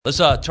Let's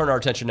turn our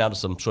attention now to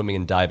some swimming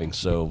and diving.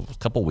 So a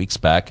couple weeks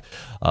back,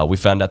 we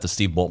found out that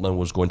Steve Bultman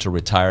was going to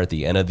retire at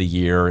the end of the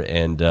year,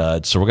 and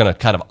so we're going to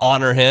kind of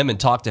honor him and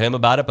talk to him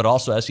about it, but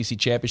also SEC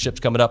Championships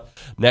coming up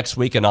next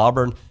week in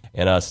Auburn,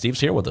 and Steve's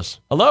here with us.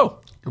 Hello.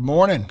 Good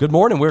morning. Good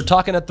morning. We were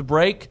talking at the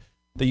break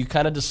that you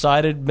kind of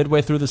decided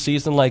midway through the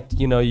season, like,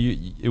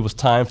 it was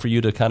time for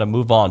you to kind of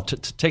move on.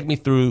 Take me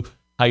through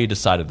how you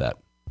decided that.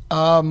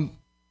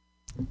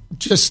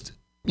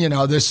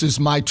 This is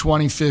my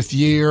 25th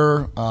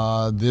year.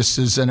 This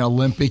is an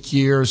Olympic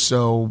year,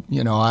 so,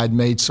 I'd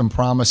made some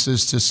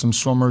promises to some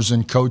swimmers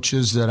and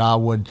coaches that I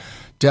would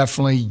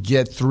definitely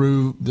get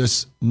through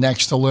this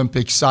next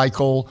Olympic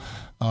cycle,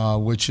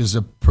 which is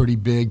a pretty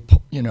big,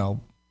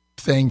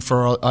 thing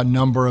for a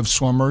number of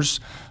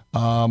swimmers.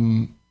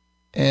 I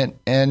had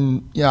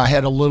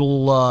a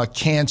little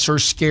cancer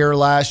scare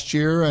last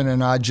year, and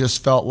then I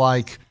just felt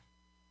like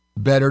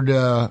better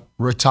to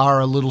retire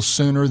a little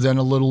sooner than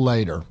a little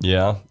later.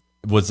 Yeah.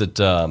 Was it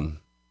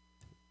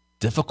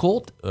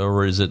difficult,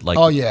 or is it like?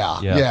 Oh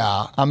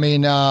yeah.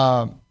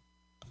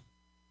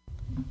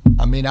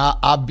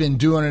 I've been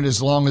doing it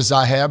as long as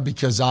I have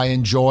because I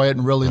enjoy it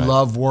and really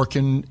love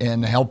working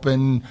and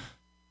helping,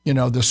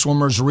 the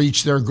swimmers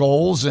reach their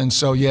goals. And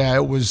so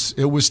it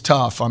was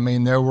tough. I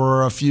mean, there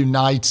were a few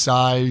nights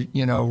I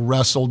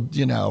wrestled,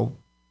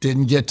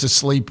 didn't get to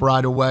sleep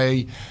right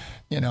away.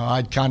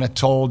 I'd kind of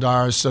told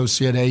our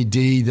associate AD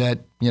that,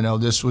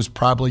 this was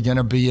probably going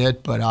to be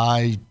it, but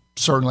I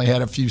certainly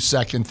had a few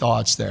second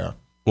thoughts there.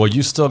 Well,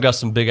 you still got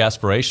some big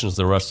aspirations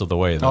the rest of the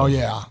way, though. Oh,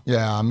 yeah.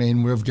 Yeah, I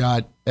mean, we've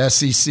got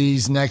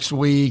SECs next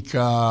week,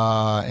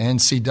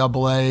 NCAAs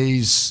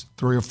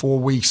 3 or 4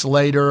 weeks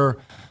later,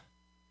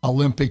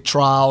 Olympic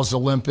trials,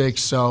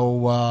 Olympics.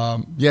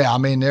 So,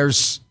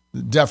 there's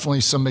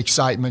definitely some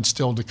excitement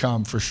still to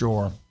come for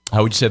sure.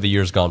 How would you say the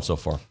year's gone so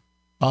far?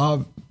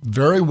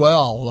 Very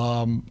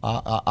well.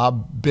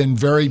 I've been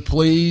very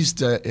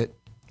pleased.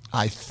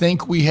 I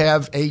think we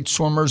have 8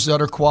 swimmers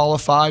that are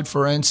qualified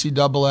for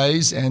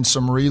NCAAs and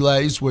some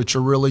relays, which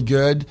are really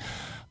good.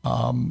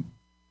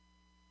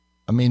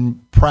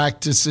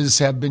 Practices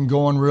have been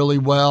going really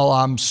well.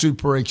 I'm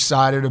super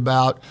excited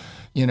about,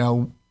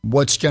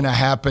 what's going to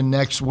happen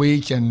next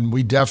week, and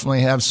we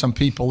definitely have some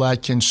people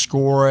that can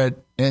score at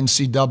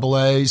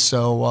NCAA.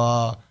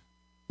 So,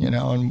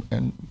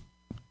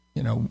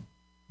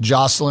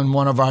 Jocelyn,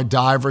 one of our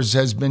divers,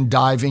 has been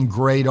diving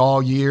great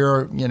all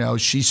year.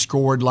 She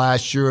scored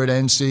last year at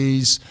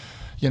NCs.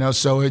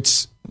 So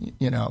it's,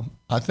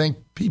 I think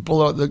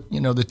people are,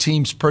 the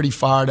team's pretty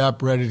fired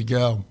up, ready to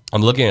go.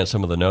 I'm looking at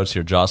some of the notes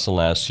here. Jocelyn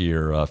last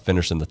year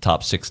finished in the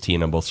top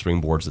 16 on both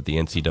springboards at the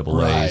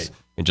NCAAs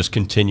and just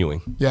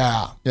continuing.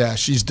 Yeah,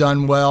 she's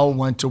done well,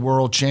 went to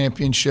World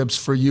Championships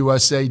for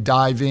USA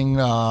Diving.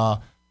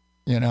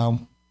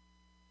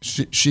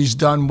 She's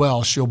done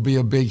well. She'll be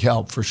a big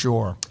help for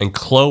sure. And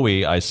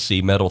Chloe, I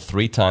see, medaled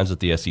 3 times at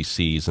the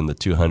SECs and the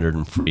 200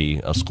 and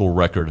free, a school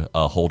record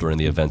holder in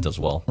the event as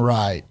well.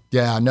 Right.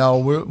 Yeah. No,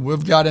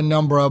 we've got a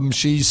number of them.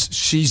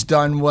 She's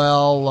done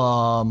well.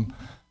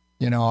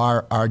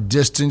 Our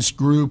distance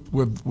group,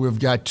 we've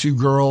got 2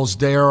 girls.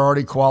 They're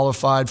already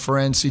qualified for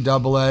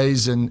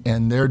NCAAs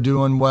and they're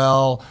doing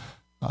well.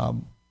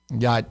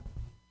 Got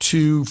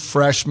 2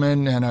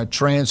 freshmen and a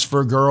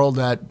transfer girl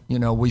that,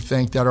 we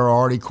think that are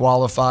already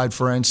qualified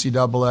for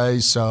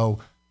NCAA. So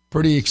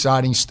pretty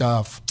exciting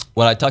stuff.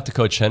 When I talked to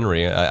Coach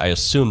Henry, I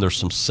assume there's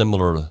some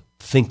similar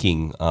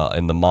thinking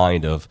in the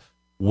mind of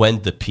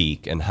when to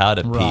peak and how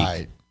to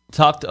peak.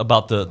 Talked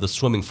about the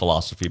swimming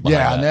philosophy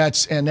behind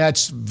that. and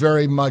that's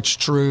very much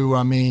true.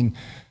 I mean,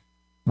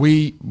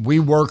 we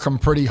work them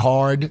pretty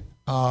hard,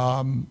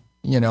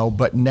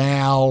 but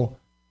now,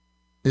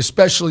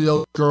 especially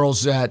those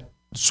girls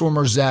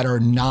swimmers that are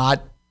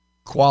not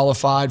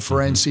qualified for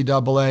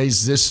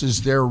NCAAs, this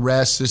is their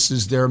rest, this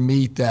is their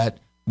meet that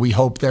we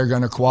hope they're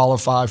going to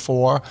qualify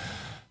for.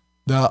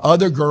 The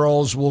other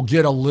girls will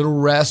get a little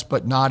rest,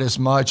 but not as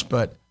much.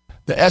 But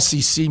the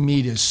SEC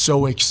meet is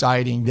so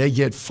exciting. They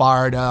get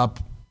fired up.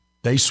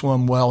 They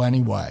swim well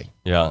anyway.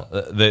 Yeah,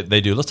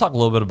 they do. Let's talk a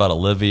little bit about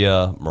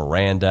Olivia,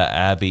 Miranda,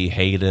 Abby,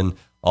 Hayden,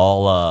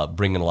 all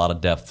bringing a lot of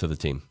depth to the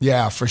team.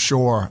 Yeah, for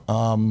sure.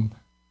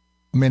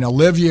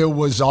 Olivia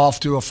was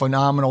off to a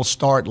phenomenal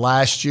start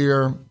last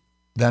year,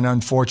 then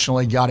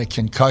unfortunately got a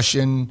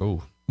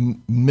concussion,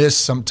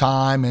 missed some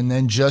time, and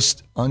then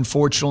just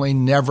unfortunately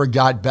never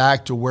got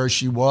back to where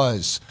she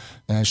was.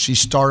 She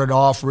started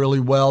off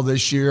really well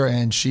this year,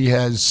 and she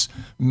has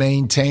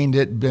maintained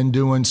it, been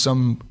doing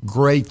some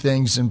great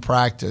things in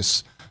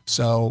practice.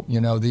 So,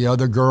 the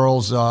other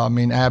girls,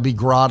 Abby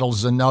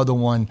Grottle's another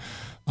one.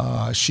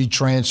 She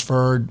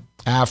transferred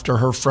after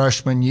her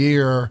freshman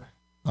year,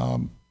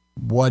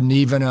 wasn't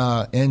even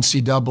a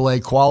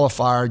NCAA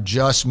qualifier,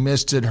 just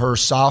missed it her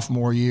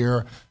sophomore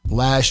year.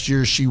 Last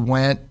year she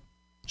went.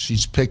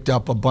 She's picked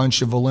up a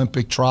bunch of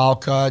Olympic trial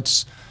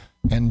cuts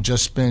and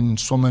just been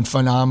swimming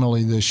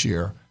phenomenally this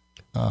year.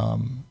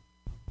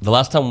 The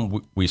last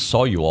time we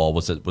saw you all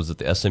was at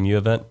the SMU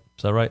event,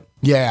 Is that right?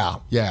 Yeah.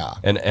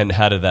 And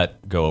how did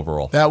that go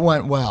overall? That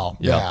went well.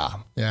 Yeah,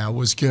 it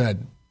was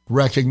good.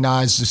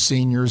 Recognized the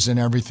seniors and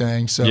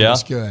everything, so it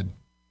was good.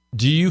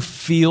 Do you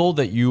feel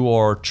that you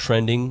are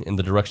trending in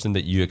the direction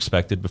that you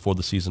expected before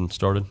the season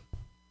started?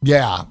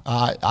 Yeah,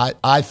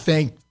 I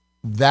think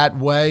that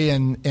way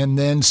and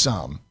then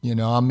some. You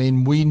know, I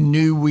mean, we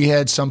knew we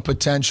had some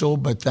potential,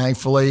 but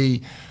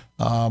thankfully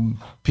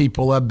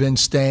people have been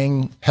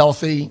staying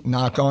healthy,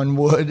 knock on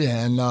wood,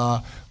 and,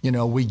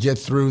 we get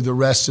through the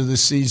rest of the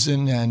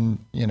season and,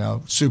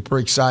 super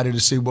excited to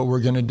see what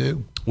we're going to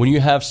do. When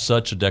you have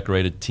such a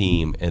decorated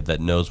team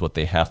that knows what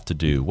they have to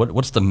do,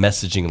 what's the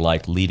messaging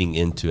like leading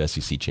into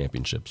SEC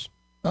championships?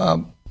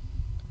 Don't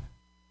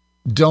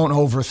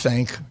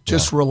overthink.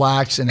 Just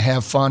relax and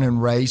have fun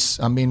and race.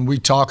 I mean, we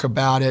talk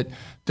about it.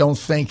 Don't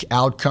think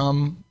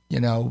outcome.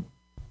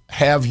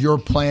 Have your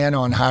plan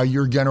on how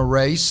you're going to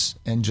race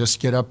and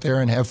just get up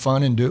there and have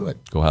fun and do it.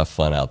 Go have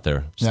fun out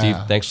there. Steve,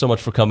 thanks so much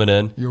for coming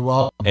in. You're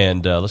welcome.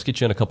 And let's get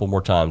you in a couple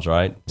more times,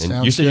 right? And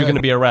Sounds you said you're going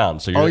to be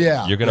around, so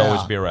you're going to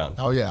always be around.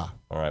 Oh, yeah.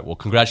 All right. Well,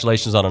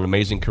 congratulations on an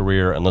amazing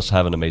career, and let's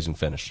have an amazing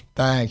finish.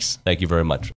 Thanks. Thank you very much.